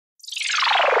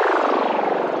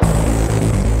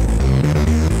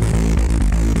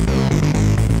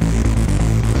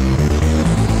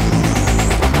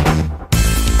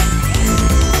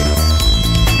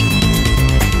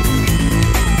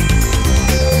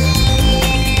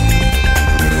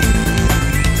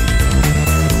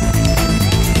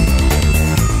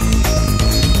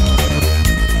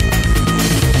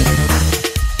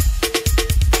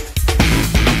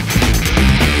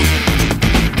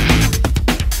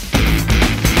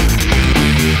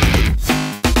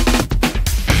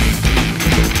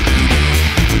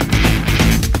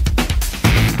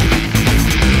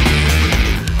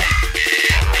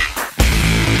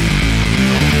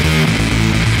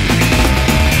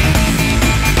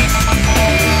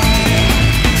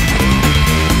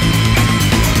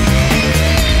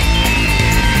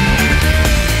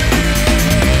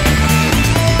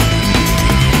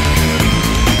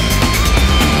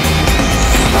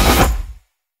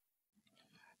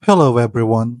Hello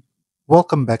everyone,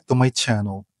 welcome back to my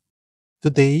channel.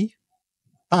 Today,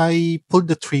 I pulled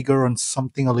the trigger on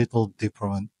something a little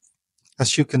different.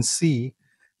 As you can see,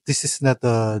 this is not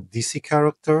a DC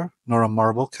character, nor a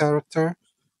Marvel character,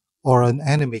 or an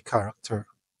anime character.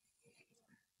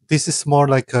 This is more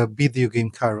like a video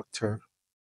game character.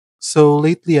 So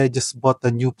lately I just bought a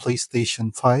new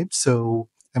PlayStation 5, so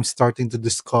I'm starting to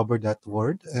discover that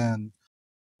word. And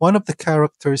one of the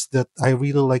characters that I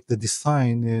really like the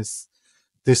design is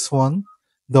this one,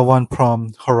 the one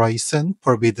from Horizon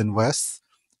Forbidden West.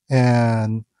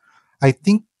 And I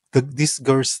think this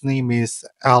girl's name is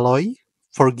Aloy.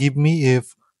 Forgive me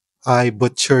if I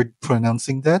butchered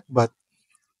pronouncing that, but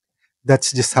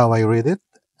that's just how I read it.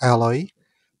 Aloy.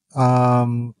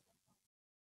 Um,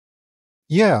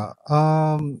 yeah,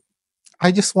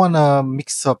 I just want to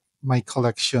mix up my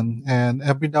collection. And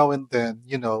every now and then,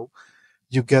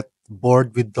 you get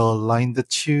bored with the line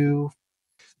that you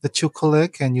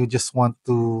collect and you just want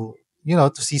to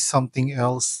see something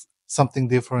else, something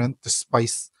different to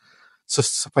spice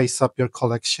up your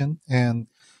collection. And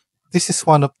this is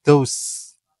one of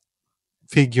those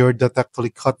figure that actually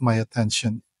caught my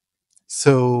attention.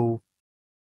 So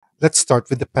let's start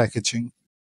with the packaging.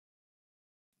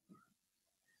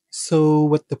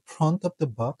 So at the front of the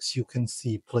box you can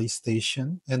see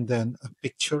PlayStation and then a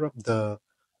picture of the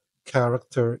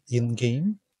character in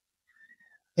game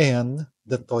and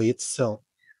the toy itself.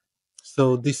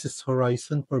 So this is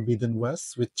Horizon Forbidden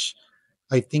West, which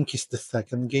I think is the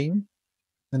second game.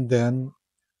 And then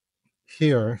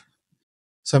here,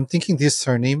 so I'm thinking this is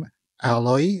her name,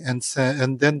 Alloy, and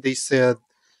then they said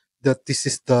that this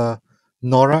is the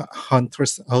Nora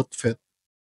Hunter's outfit.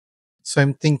 So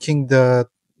I'm thinking that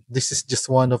this is just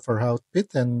one of her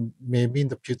outfit, and maybe in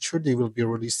the future they will be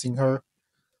releasing her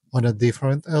on a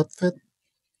different outfit.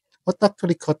 What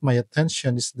actually caught my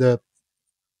attention is that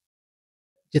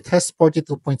it has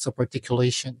 42 points of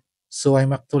articulation. So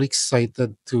I'm actually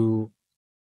excited to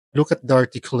look at the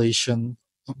articulation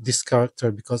of this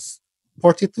character because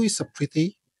 42 is a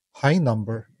pretty high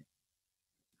number.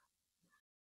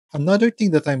 Another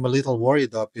thing that I'm a little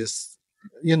worried of is,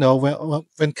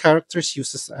 when characters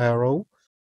uses arrow,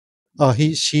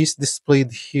 she's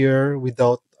displayed here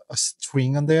without a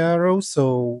string on the arrow.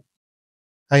 So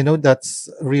I know that's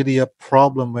really a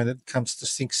problem when it comes to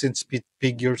since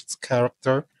figures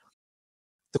character.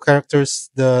 The characters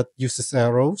that uses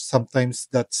arrows, sometimes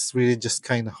that's really just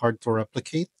kind of hard to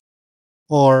replicate.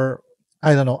 Or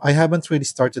I don't know. I haven't really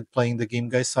started playing the game,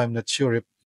 guys, so I'm not sure if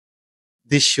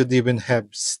this should even have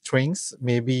strings.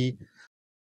 Maybe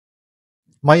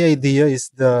my idea is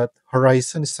that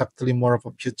Horizon is actually more of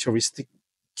a futuristic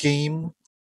game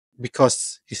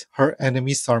because her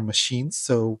enemies are machines.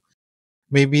 So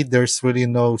maybe there's really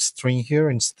no string here.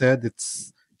 Instead,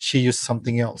 it's she used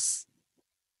something else.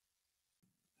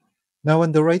 Now,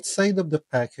 on the right side of the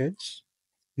package,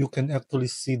 you can actually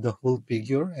see the whole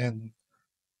figure and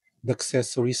the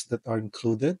accessories that are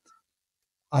included.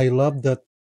 I love that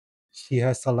she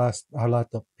has a lot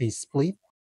of faceplate.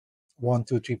 One,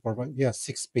 two, three, four, five. Yeah,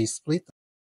 six faceplate.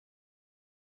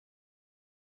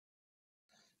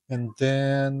 And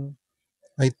then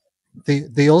I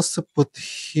they also put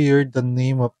here the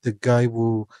name of the guy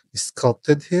who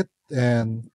sculpted it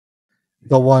and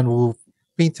the one who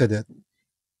painted it.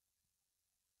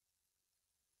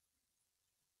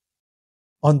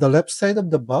 On the left side of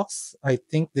the box, I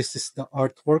think this is the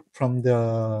artwork from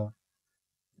the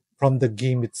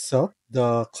game itself,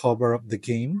 the cover of the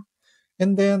game.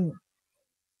 And then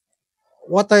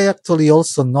what I actually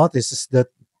also noticed is that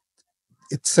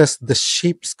it says the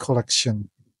Shapes Collection.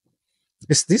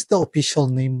 Is this the official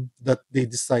name that they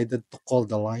decided to call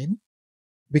the line?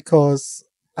 Because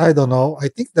I don't know, I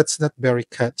think that's not very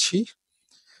catchy.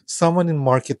 Someone in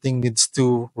marketing needs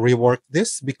to rework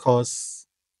this because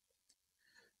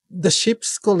the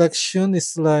Shapes Collection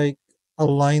is like a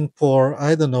line for,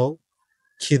 I don't know,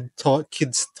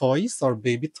 kids toys or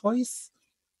baby toys.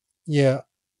 Yeah,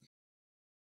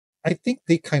 I think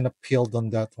they kind of peeled on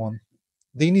that one.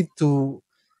 They need to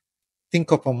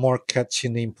think of a more catchy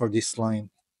name for this line.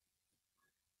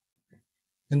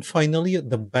 And finally, at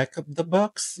the back of the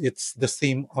box, it's the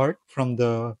same art from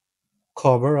the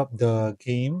cover of the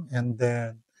game. And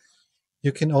then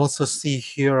you can also see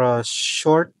here a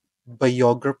short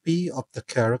biography of the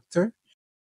character.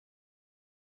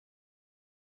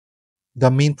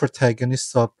 The main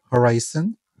protagonist of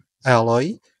Horizon,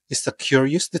 Aloy, is a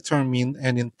curious, determined,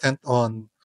 and intent on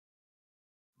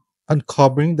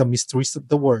uncovering the mysteries of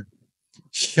the world.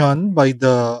 Shunned by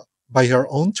her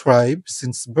own tribe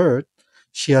since birth,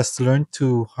 she has learned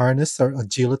to harness her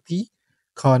agility,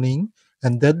 cunning,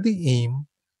 and deadly aim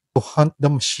to hunt the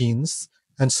machines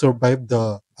and survive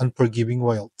the unforgiving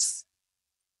wilds.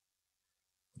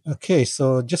 Okay,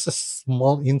 so just a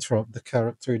small intro of the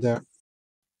character there.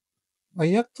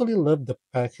 I actually love the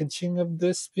packaging of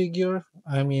this figure.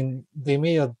 I mean, they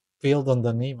may have failed on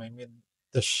the name, I mean,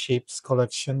 the Shapes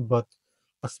collection, but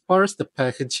as far as the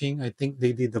packaging, I think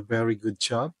they did a very good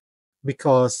job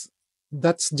because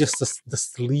that's just the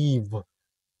sleeve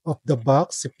of the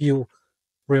box. If you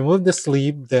remove the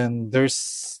sleeve, then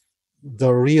there's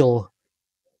the real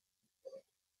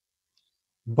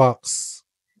box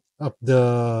of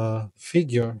the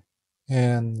figure.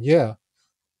 And yeah,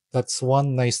 that's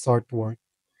one nice artwork.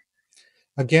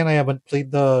 Again, I haven't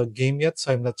played the game yet,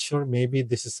 so I'm not sure. Maybe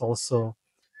this is also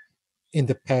in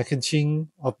the packaging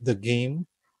of the game,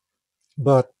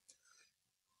 but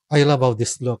I love how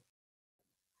this look.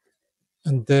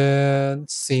 And then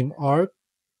same art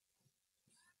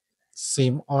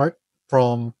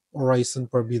from Horizon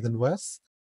Forbidden West.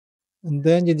 And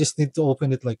then you just need to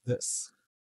open it like this.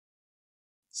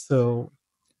 So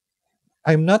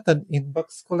I'm not an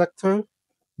inbox collector,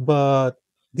 but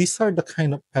these are the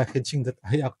kind of packaging that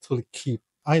I actually keep.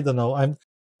 I don't know.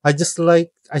 I just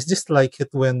like it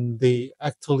when they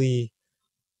actually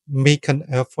make an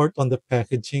effort on the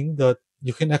packaging that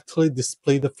you can actually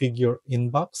display the figure in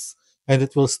box and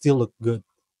it will still look good.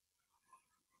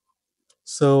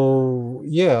 So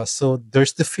yeah, so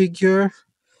there's the figure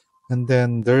and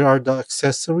then there are the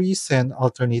accessories and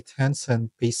alternate hands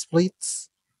and face plates.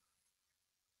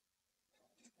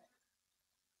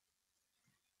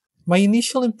 My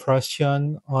initial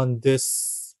impression on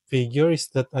this figure is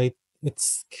that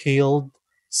it's scaled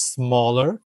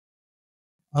smaller.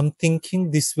 I'm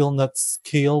thinking this will not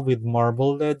scale with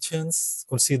Marble Legends,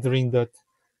 considering that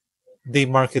they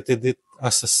marketed it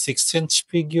as a 6-inch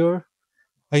figure.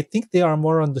 I think they are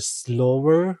more on the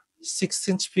slower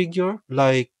 6-inch figure,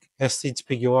 like SH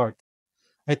Figure Art.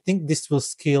 I think this will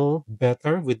scale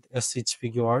better with SH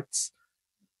Figure Arts,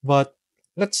 but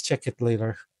let's check it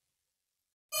later.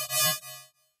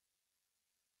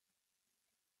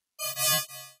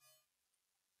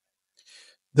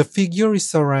 The figure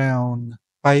is around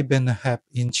 5.5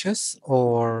 inches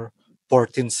or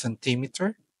 14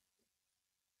 centimeter.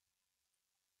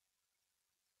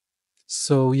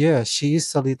 So yeah, she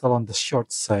is a little on the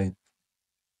short side.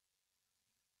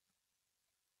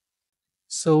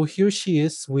 So here she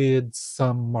is with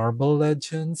some Marble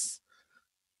Legends.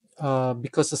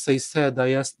 Because as I said,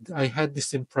 I had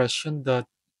this impression that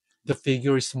the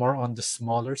figure is more on the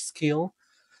smaller scale,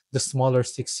 the smaller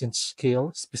 6-inch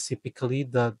scale, specifically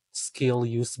the scale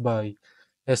used by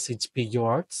SHP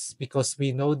Arts, because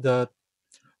we know that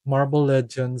Marble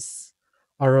Legends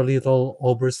are a little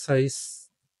oversized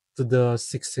to the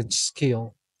 6-inch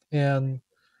scale. And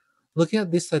looking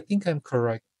at this, I think I'm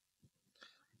correct.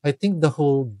 I think the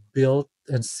whole build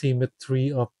and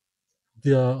symmetry of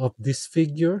this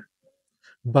figure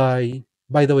by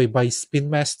the way, by Spin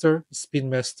Master. Spin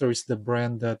Master is the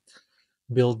brand that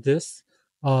built this.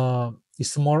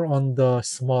 Is more on the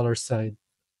smaller side.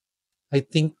 I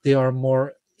think they are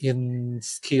more in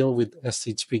scale with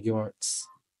SH Figure Arts.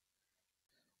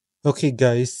 Okay,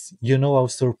 guys, you know how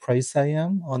surprised I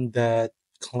am on that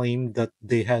claim that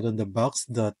they had on the box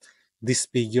that this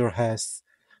figure has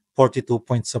 42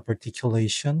 points of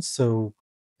articulation. So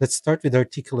let's start with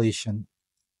articulation.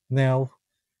 Now,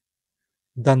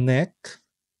 the neck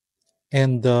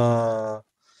and the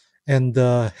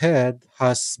head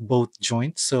has both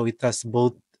joints, so it has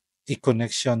both a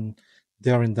connection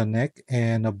there in the neck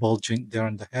and a ball joint there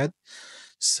in the head.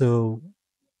 So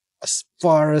as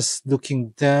far as looking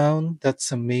down,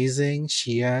 that's amazing.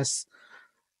 She has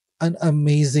an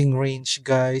amazing range,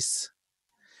 guys.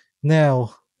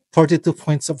 Now, 42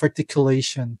 points of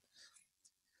articulation.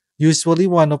 Usually,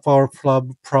 one of our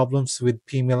problems with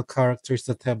female characters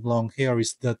that have long hair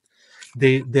is that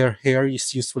their hair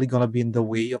is usually gonna be in the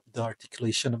way of the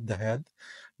articulation of the head.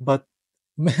 But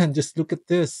man, just look at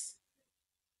this.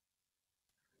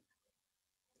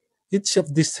 Each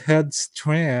of these head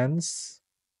strands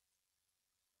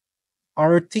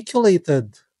are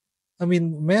articulated. I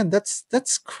mean, man,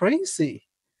 that's crazy.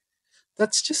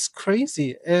 That's just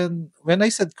crazy. And when I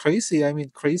said crazy, I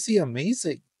mean crazy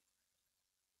amazing.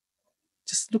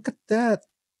 Just look at that,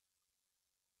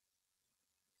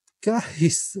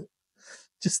 guys.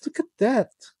 Just look at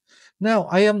that. Now,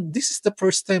 this is the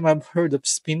first time I've heard of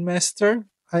Spin Master.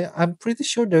 I'm pretty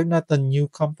sure they're not a new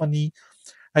company.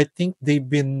 I think they've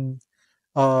been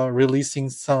releasing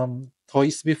some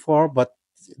toys before, but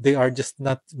they are just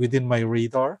not within my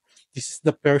radar. This is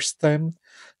the first time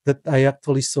that I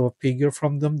actually saw a figure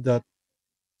from them that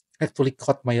actually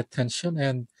caught my attention.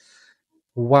 And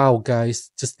Wow,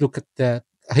 guys, just look at that.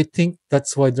 I think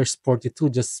that's why there's 42.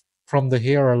 Just from the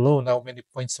hair alone, how many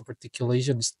points of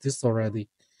articulation is this already?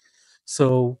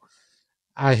 So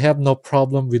I have no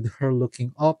problem with her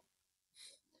looking up.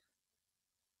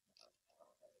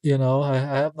 I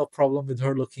have no problem with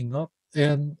her looking up.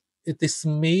 And it is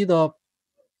made of,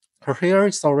 her hair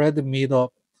is already made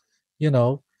of, you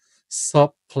know,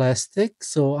 soft plastic.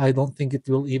 So I don't think it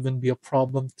will even be a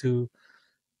problem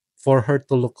for her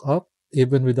to look up,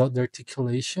 even without the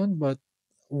articulation. But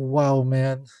wow,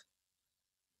 man,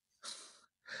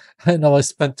 I know I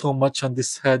spent too much on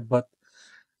this head, but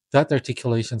that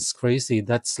articulation's crazy.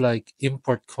 That's like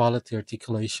import quality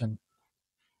articulation.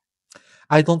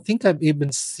 I don't think I've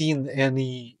even seen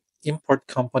any import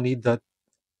company that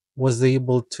was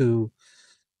able to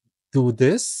do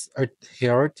this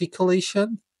hair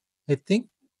articulation. I think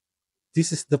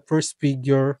this is the first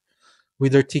figure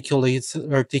with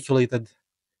articulated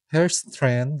hair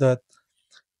strand that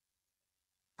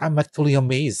I'm actually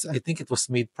amazed. I think it was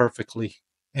made perfectly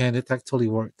and it actually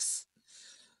works.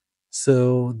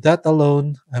 So that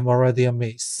alone, I'm already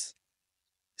amazed.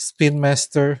 Spin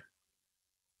Master,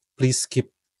 please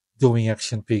keep doing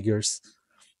action figures.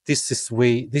 This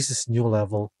is new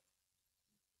level.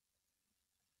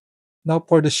 Now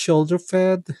for the shoulder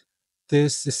pad,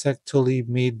 this is actually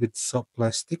made with soft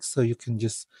plastic, so you can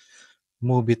just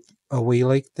move it away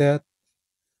like that.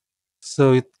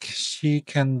 So she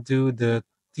can do the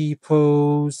T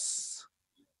pose.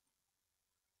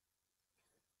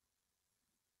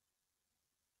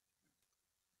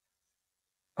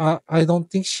 I don't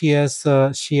think she has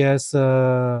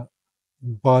a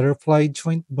butterfly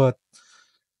joint, but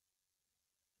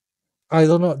I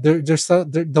don't know.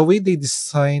 The way they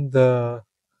design the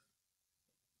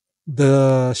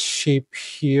shape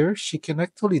here, she can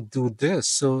actually do this.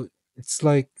 So it's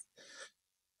like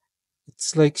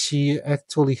it's like she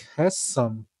actually has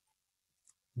some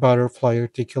butterfly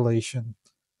articulation.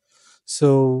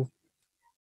 So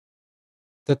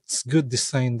that's good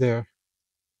design there.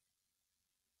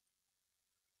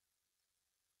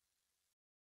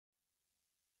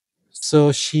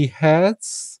 So she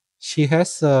has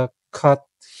a cut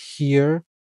here,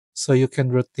 so you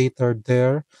can rotate her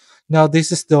there. Now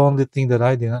this is the only thing that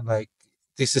I didn't like.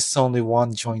 This is only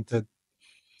one jointed.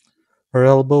 Her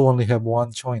elbow only have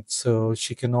one joint, so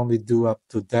she can only do up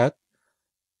to that.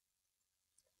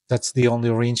 That's the only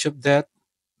range of that.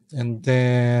 And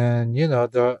then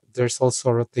there's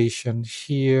also rotation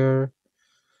here,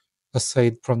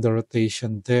 aside from the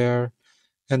rotation there.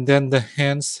 And then the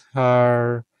hands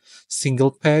are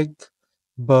single peg,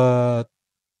 but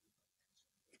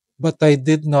I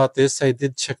did notice, I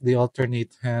did check the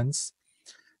alternate hands.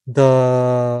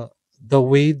 The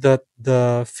way that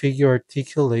the figure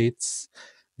articulates,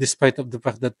 despite of the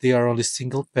fact that they are only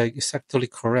single peg, is actually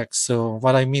correct. So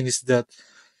what I mean is that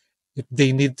if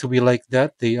they need to be like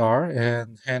that, they are,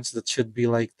 and hands that should be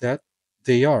like that,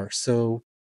 they are. So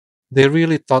they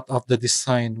really thought of the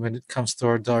design when it comes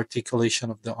to the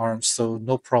articulation of the arms. So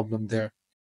no problem there.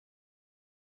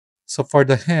 So for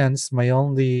the hands, my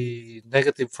only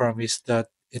negative form is that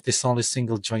it is only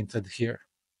single jointed here.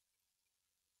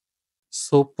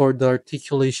 So for the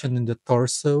articulation in the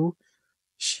torso,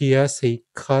 she has a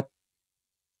cut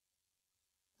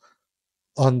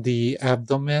on the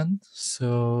abdomen,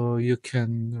 so you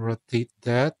can rotate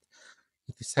that.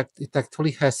 It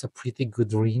actually has a pretty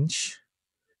good range,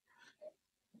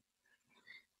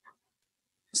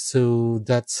 so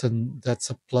that's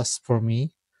a plus for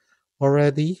me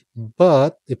already.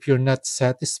 But if you're not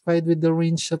satisfied with the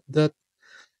range of that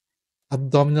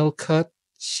abdominal cut,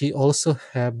 she also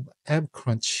have ab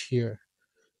crunch here,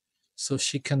 so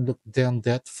she can look down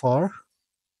that far.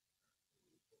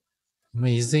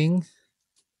 Amazing,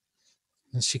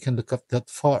 and she can look up that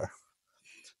far.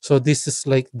 So this is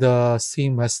like the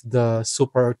same as the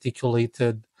super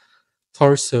articulated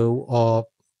torso of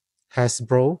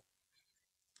Hasbro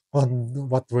on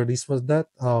what release was that?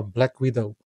 Black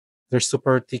Widow. Their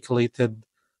super articulated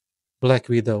Black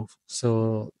Widow.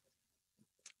 So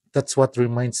that's what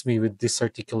reminds me with this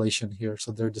articulation here.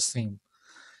 So they're the same.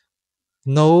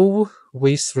 No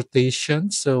waist rotation.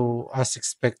 So as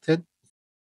expected,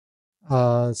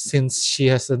 since she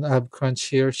has an ab crunch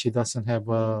here, she doesn't have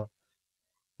a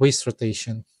waist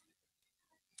rotation.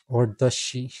 Or does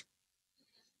she?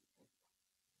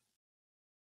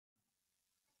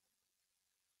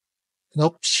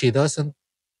 Nope, she doesn't.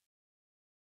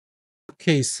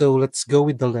 Okay, so let's go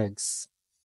with the legs.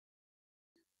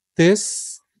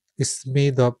 This is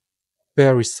made of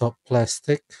very soft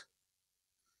plastic,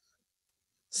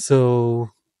 so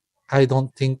I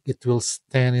don't think it will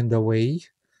stand in the way.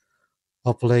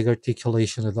 of leg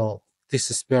articulation at all. This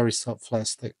is very soft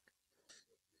plastic.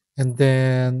 And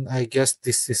then I guess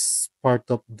this is part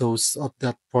of those of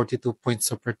that 42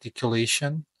 points of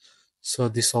articulation. So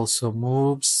this also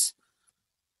moves.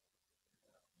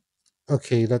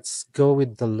 Okay, let's go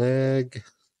with the leg.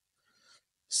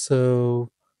 So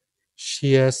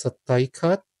she has a tie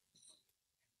cut,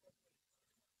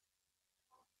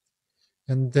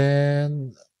 and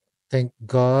then thank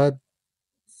God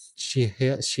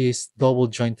she's double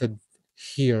jointed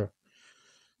here.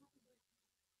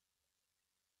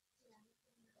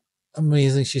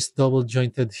 Amazing, she's double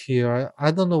jointed here.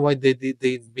 I don't know why they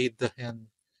made the hand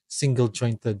single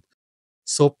jointed.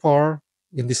 So far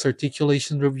in this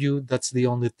articulation review, that's the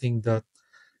only thing that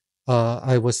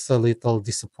I was a little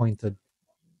disappointed.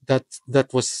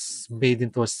 That was made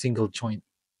into a single joint.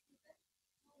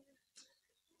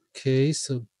 Okay,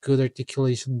 so good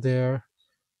articulation there.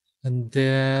 And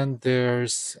then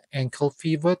there's ankle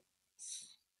pivot.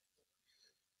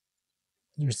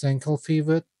 There's ankle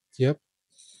pivot. Yep.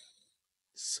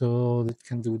 So it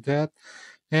can do that.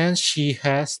 And she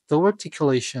has toe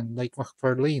articulation like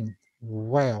McFarlane.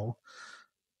 Wow.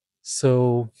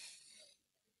 So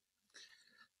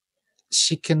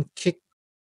she can kick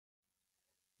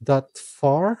that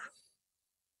far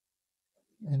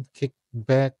and kick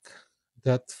back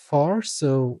that far.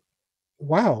 So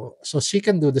wow. So she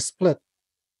can do the split.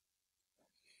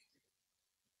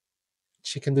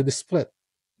 She can do the split.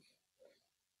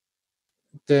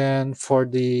 Then for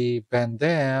the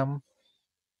bandam,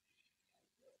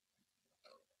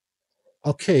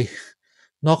 okay,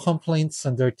 no complaints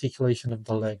on the articulation of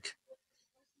the leg.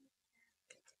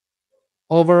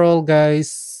 Overall,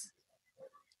 guys,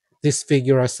 this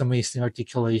figure has amazing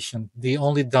articulation. The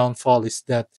only downfall is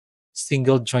that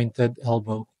single jointed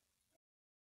elbow.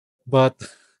 But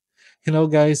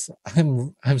guys,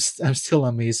 I'm still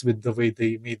amazed with the way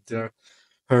they made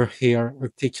her hair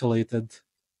articulated.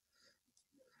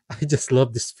 I just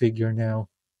love this figure now.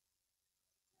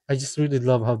 I just really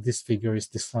love how this figure is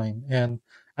designed, and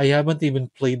I haven't even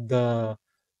played the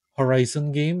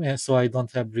Horizon game, and so I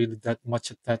don't have really that much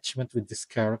attachment with this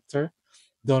character.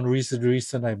 The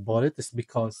reason I bought it is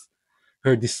because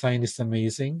her design is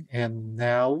amazing, and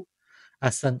now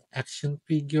as an action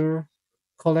figure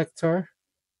collector,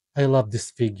 I love this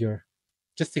figure.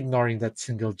 Just ignoring that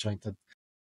single jointed.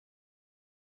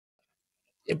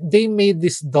 If they made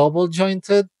this double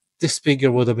jointed, this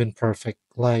figure would have been perfect.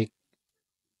 Like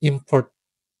import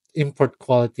import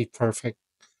quality perfect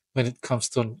when it comes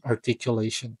to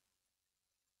articulation.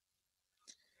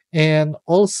 And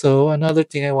also another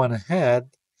thing I want to add,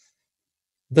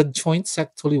 the joints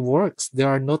actually works. There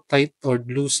are no tight or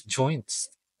loose joints.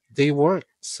 They work.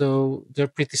 So they're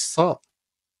pretty soft.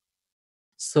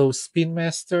 So Spin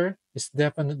Master is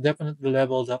definitely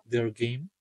leveled up their game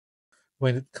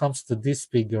when it comes to this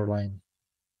figure line.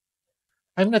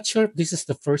 I'm not sure if this is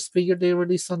the first figure they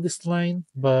released on this line,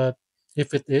 but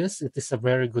if it is a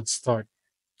very good start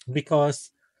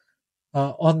because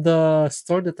on the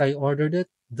store that I ordered it,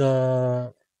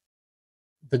 the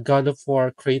God of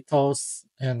War Kratos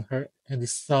and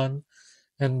his son,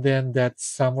 and then that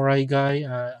samurai guy,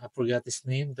 I forgot his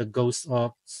name, the Ghost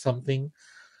of something.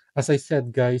 As I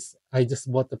said, guys, I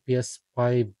just bought the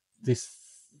PS5 this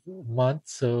month,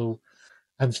 so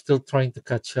I'm still trying to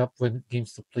catch up when it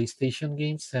comes to PlayStation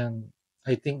games, and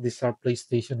I think these are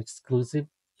PlayStation exclusive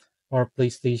or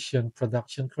PlayStation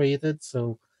production created.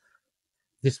 So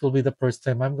this will be the first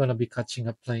time I'm gonna be catching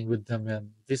up playing with them,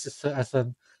 and this is as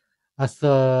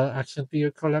a action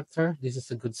figure collector. This is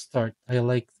a good start.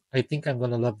 I think I'm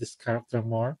gonna love this character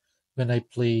more when I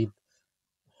played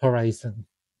Horizon.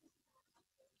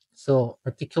 So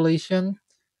articulation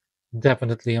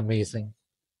definitely amazing.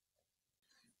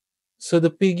 So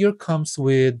the figure comes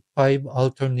with 5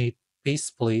 alternate base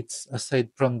plates aside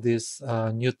from this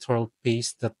neutral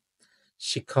base that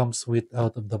she comes with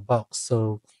out of the box.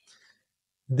 So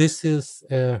this is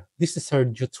her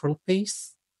neutral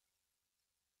base.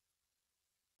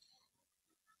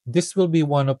 This will be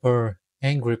one of her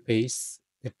angry face.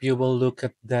 If you will look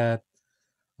at that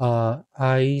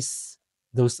eyes,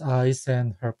 those eyes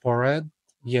and her forehead,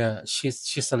 yeah,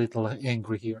 she's a little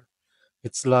angry here.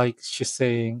 It's like she's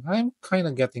saying, "I'm kind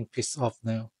of getting pissed off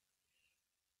now."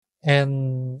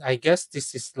 And I guess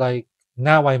this is like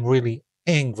now I'm really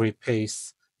angry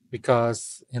pace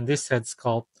because in this head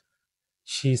sculpt,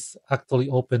 she's actually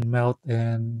open mouth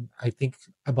and I think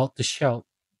about to shout.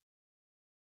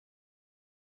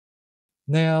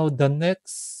 Now the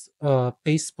next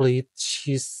faceplate,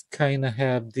 she's kind of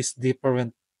have this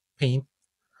different paint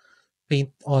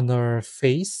paint on her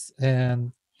face,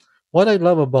 and what I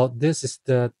love about this is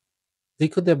that They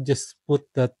could have just put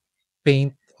that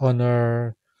paint on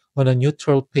a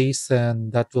neutral paste,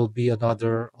 and that will be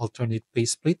another alternate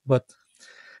paste plate. But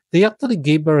they actually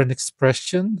gave her an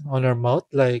expression on her mouth,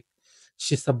 like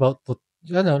she's about to,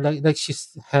 like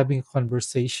she's having a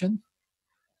conversation.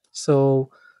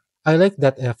 So I like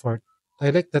that effort.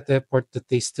 I like that effort that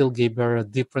they still gave her a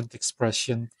different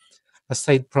expression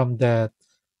aside from that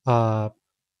uh,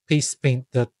 paste paint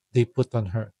that they put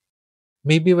on her.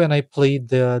 Maybe when I play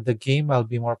the game, I'll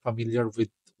be more familiar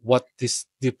with what this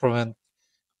different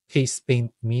paste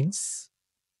paint means.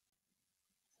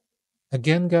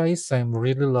 Again, guys, I'm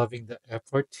really loving the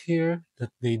effort here that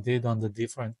they did on the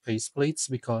different paste plates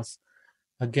because,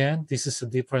 again, this is a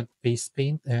different paste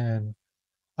paint and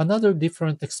another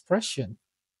different expression.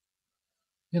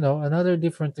 Another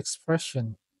different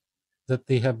expression that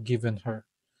they have given her.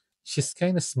 She's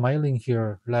kind of smiling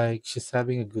here, like she's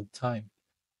having a good time.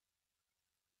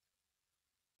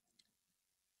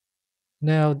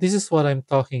 Now, this is what I'm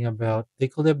talking about. They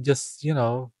could have just,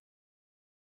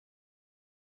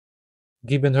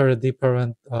 given her a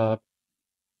different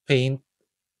paint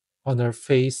on her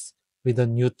face with a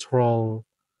neutral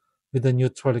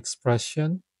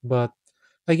expression. But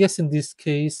I guess in this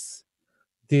case,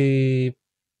 the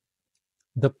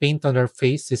the paint on her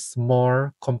face is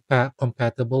more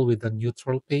compatible with the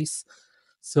neutral paste.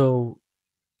 So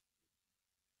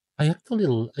I actually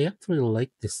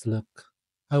like this look.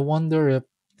 I wonder if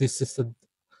this is a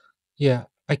yeah.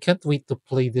 I can't wait to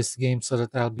play this game so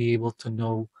that I'll be able to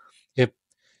know if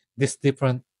this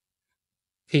different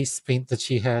paste paint that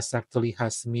she has actually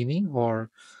has meaning,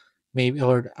 or maybe,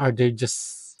 or are they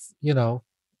just,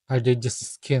 are they just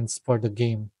skins for the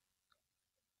game?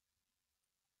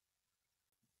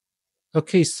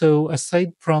 Okay, so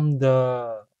aside from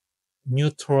the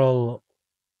neutral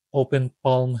open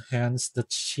palm hands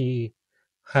that she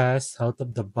has out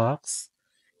of the box,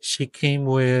 she came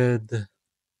with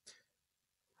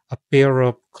a pair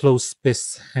of closed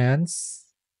fist hands,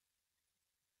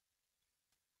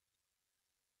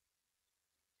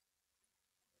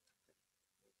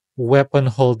 weapon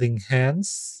holding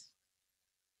hands,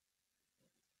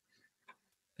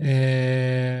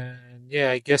 and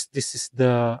yeah, I guess this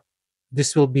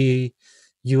will be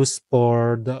used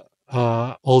for the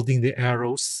holding the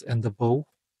arrows and the bow.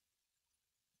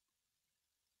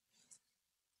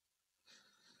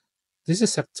 This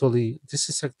is actually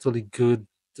good,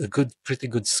 a good, pretty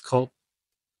good sculpt.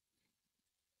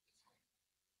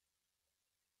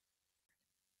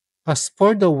 As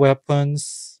for the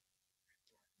weapons,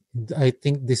 I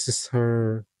think this is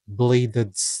her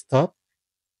bladed stuff.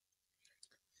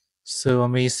 So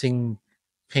amazing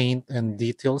paint and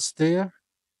details there.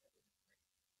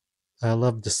 I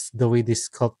love the way they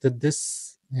sculpted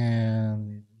this,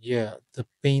 and yeah, the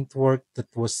paint work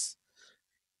that was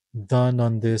done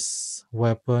on this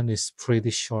weapon is pretty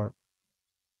sharp.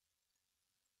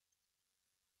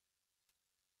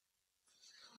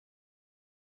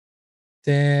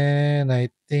 Then I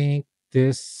think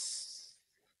this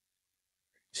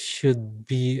should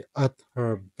be at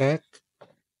her back.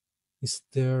 Is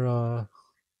there a?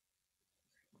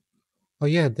 Oh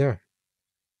yeah, there.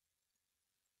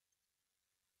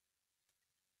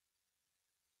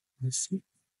 Let's see.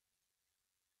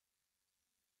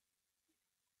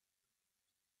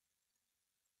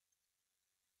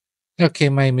 Okay,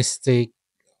 my mistake.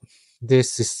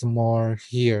 This is more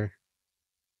here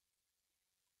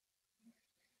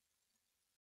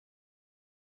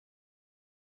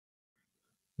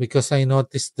because I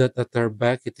noticed that at her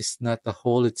back it is not a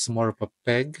hole; it's more of a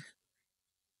peg,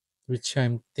 which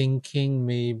I'm thinking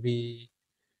maybe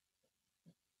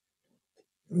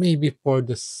for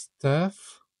the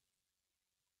staff.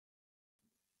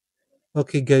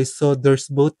 Okay, guys. So there's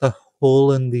both a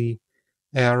hole in the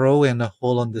arrow and a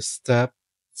hole on the staff.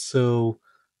 So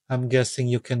I'm guessing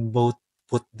you can both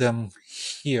put them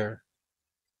here.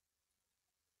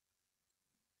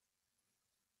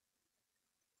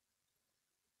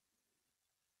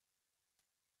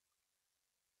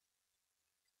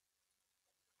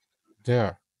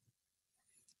 There.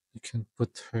 You can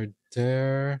put her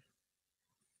there.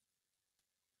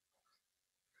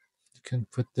 You can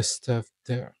put the staff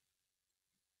there.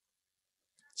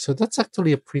 So that's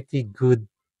actually a pretty good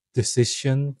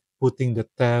decision, putting the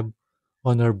tab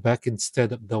on her back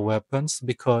instead of the weapons,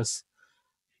 because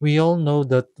we all know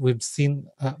that we've seen,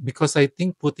 because I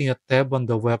think putting a tab on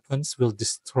the weapons will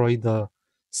destroy the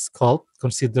sculpt,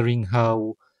 considering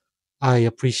how I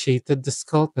appreciated the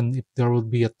sculpt. And if there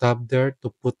would be a tab there to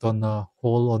put on a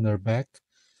hole on her back,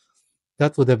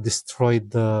 that would have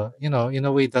destroyed in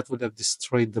a way, that would have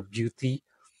destroyed the beauty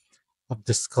of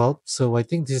the sculpt. So I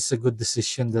think this is a good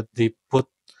decision that they put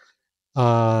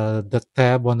the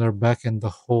tab on her back and the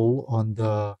hole on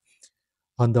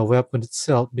the weapon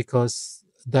itself, because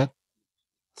that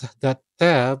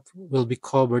tab will be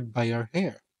covered by her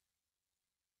hair.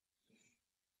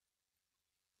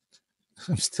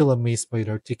 I'm still amazed by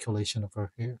the articulation of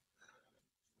her hair.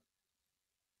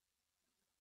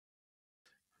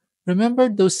 Remember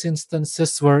those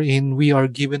instances wherein we are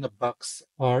given a box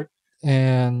art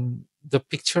and the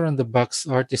picture on the box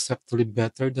art is actually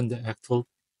better than the actual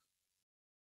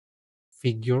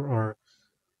figure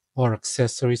or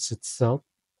accessories itself?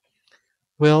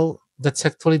 Well, that's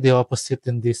actually the opposite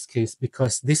in this case,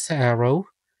 because this arrow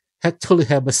actually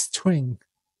have a string.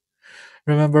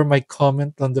 Remember my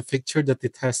comment on the picture that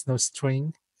it has no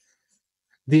string?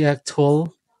 The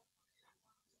actual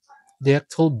the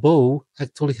actual bow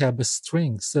actually have a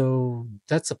string, so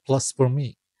that's a plus for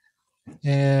me.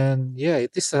 And yeah,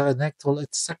 it's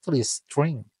actually a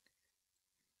string.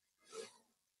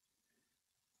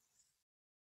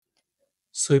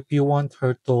 So if you want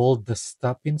her to hold the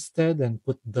stop instead and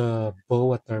put the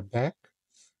bow at her back,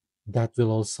 that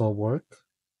will also work.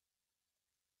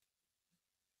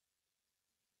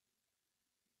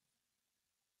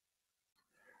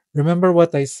 Remember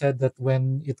what I said, that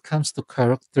when it comes to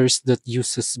characters that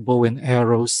uses bow and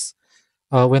arrows,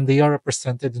 when they are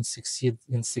represented in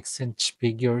 6-inch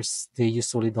figures, they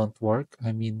usually don't work.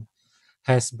 I mean,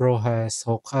 Hasbro has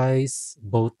Hawkeyes,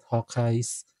 both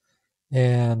Hawkeyes,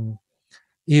 and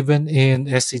even in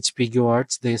SH Figure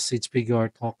Arts, the SH Figure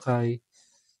Art Hawkeye,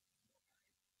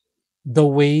 the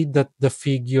way that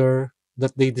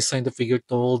they designed the figure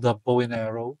to hold a bow and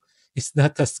arrow is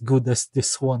not as good as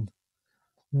this one.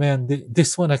 Man,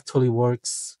 this one actually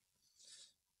works.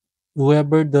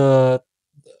 Whoever the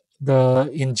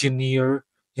engineer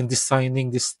in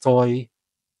designing this toy,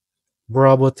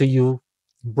 bravo to you,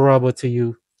 bravo to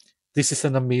you. This is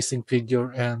an amazing figure,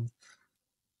 and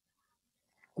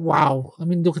wow! I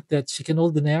mean, look at that. She can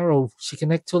hold an arrow. She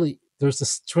can actually. There's a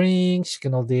string. She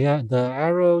can hold the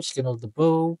arrow. She can hold the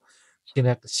bow.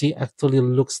 She actually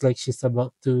looks like she's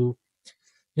about to,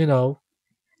 you know,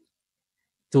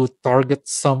 to target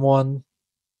someone.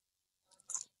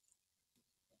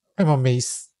 I'm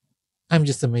amazed. I'm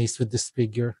just amazed with this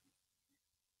figure.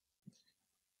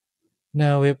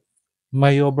 Now, if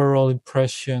my overall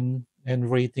impression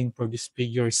and rating for this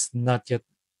figure is not yet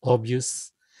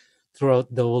obvious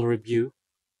throughout the whole review,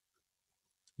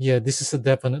 yeah, this is a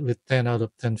definitely 10 out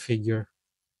of 10 figure.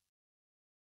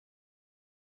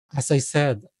 As I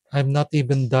said, I'm not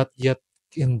even that yet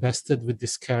invested with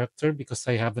this character because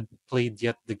I haven't played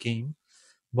yet the game.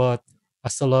 But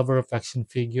as a lover of action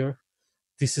figure,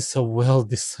 this is a well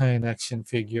designed action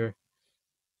figure.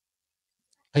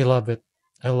 I love it.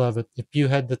 I love it. If you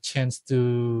had the chance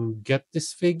to get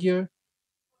this figure,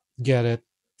 get it.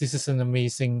 This is an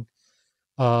amazing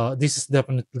this is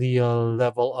definitely a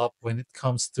level up when it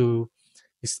comes to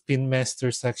Spin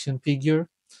Masters action figure.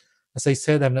 As I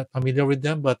said, I'm not familiar with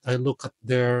them, but I look at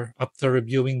their after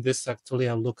reviewing this actually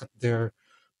I look at their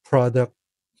product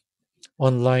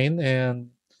online, and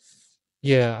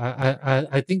yeah,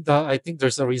 I think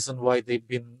there's a reason why they've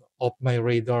been off my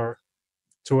radar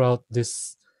throughout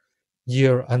this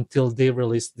year until they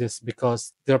release this,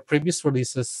 because their previous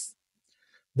releases,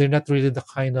 they're not really the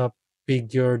kind of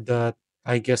figure that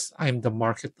I guess I'm the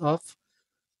market of.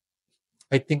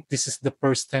 I think this is the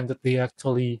first time that they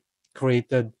actually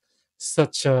created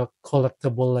such a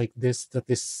collectible like this that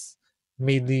is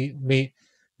mainly made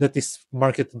that is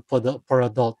marketed for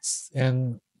adults.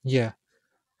 And yeah,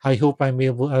 I hope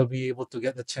I'll be able to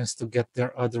get the chance to get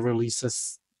their other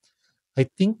releases. I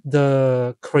think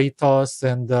the Kratos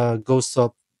and the Ghost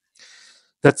of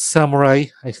that samurai.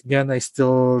 Again, I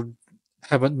still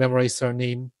haven't memorized her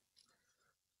name.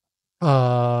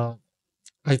 Uh,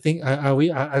 I think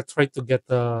I tried to get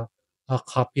a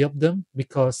copy of them,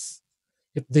 because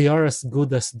if they are as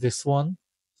good as this one,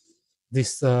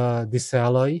 this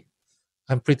alloy,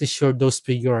 I'm pretty sure those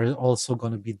figures are also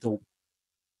gonna be dope.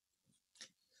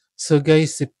 So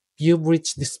guys, if you've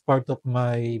reached this part of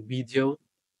my video,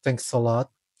 thanks a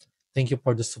lot. Thank you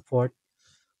for the support.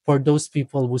 For those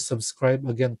people who subscribe,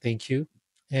 again, thank you.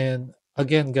 And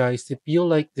again, guys, if you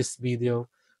like this video,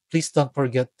 please don't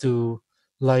forget to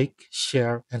like,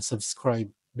 share, and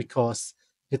subscribe, because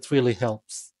it really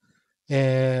helps.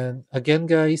 And again,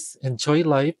 guys, enjoy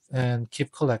life and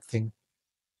keep collecting.